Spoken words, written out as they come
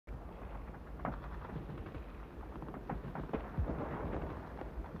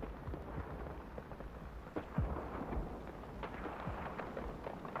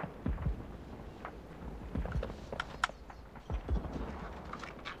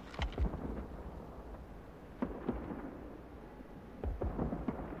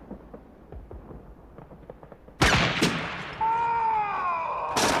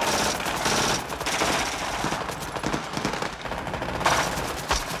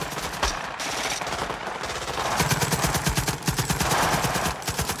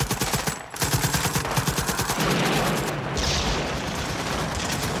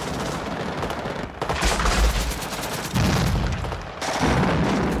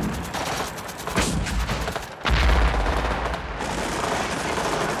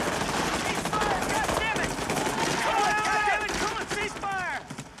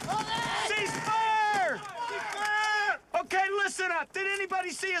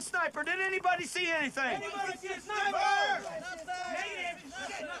a sniper. Did anybody see anything? Anybody see a sniper?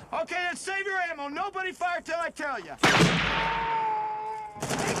 Okay, then save your ammo. Nobody fire till I tell you. No,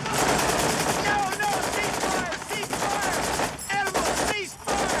 cease fire! Cease fire! Animal, cease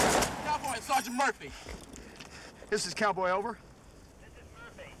fire! Cowboy, it's Sergeant Murphy. This is Cowboy, over. This is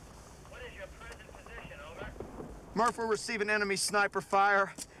Murphy. What is your present position, over? Murph, we're receiving enemy sniper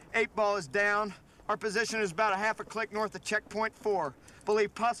fire. 8-ball is down. Our position is about a half a click north of checkpoint 4.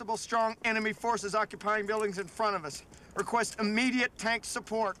 Believe possible strong enemy forces occupying buildings in front of us. Request immediate tank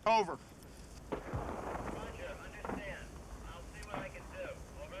support, over. Roger, understand. I'll see what I can do,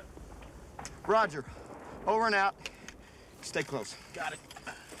 over. Roger. Over and out. Stay close. Got it.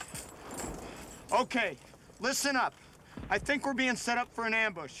 Okay, listen up. I think we're being set up for an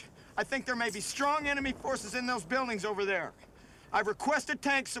ambush. I think there may be strong enemy forces in those buildings over there. I've requested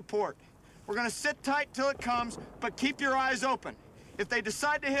tank support. We're gonna sit tight till it comes, but keep your eyes open. If they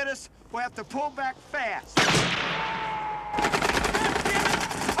decide to hit us, we'll have to pull back fast. God damn it!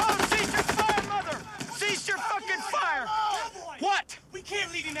 Oh, cease your fire, mother! Cease your fucking fire! Cowboy! What? We can't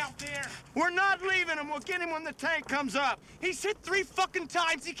leave him out there. We're not leaving him. We'll get him when the tank comes up. He's hit 3 fucking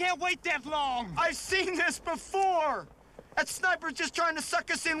times. He can't wait that long. I've seen this before. That sniper's just trying to suck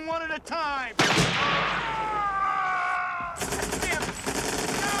us in one at a time. Damn it.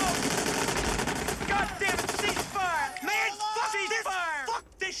 No! God damn it, cease fire! Man, fuck cease this! fire! Fuck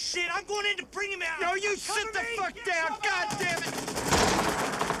this shit! I'm going in to bring him out! No, you Cover sit the me! fuck down! God damn it!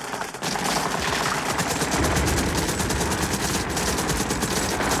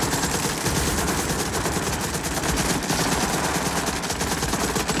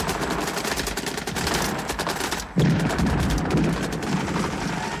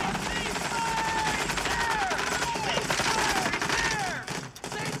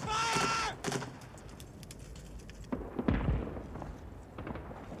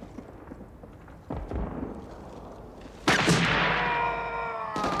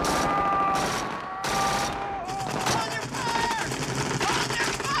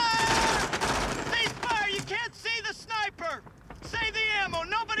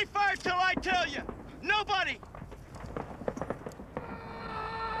 Nobody fire till I tell you! Nobody!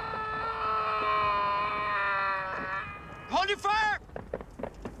 Hold your fire!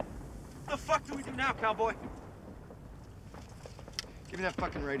 What the fuck do we do now, cowboy? Give me that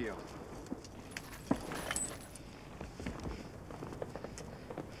fucking radio.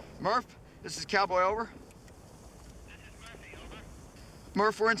 Murph, this is Cowboy, over. This is Murphy, over.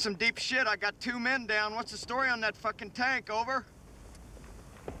 Murph, we're in some deep shit. I got 2 men down. What's the story on that fucking tank, over?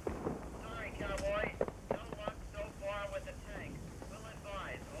 Sorry, Cowboy. No luck so far with the tank. We'll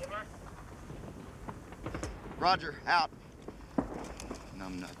advise, over. Roger, out.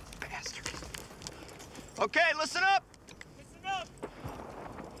 Numbnut bastard. Okay, listen up! Listen up!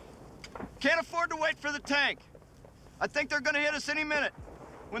 Can't afford to wait for the tank. I think they're gonna hit us any minute.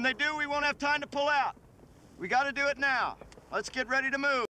 When they do, we won't have time to pull out. We gotta do it now. Let's get ready to move.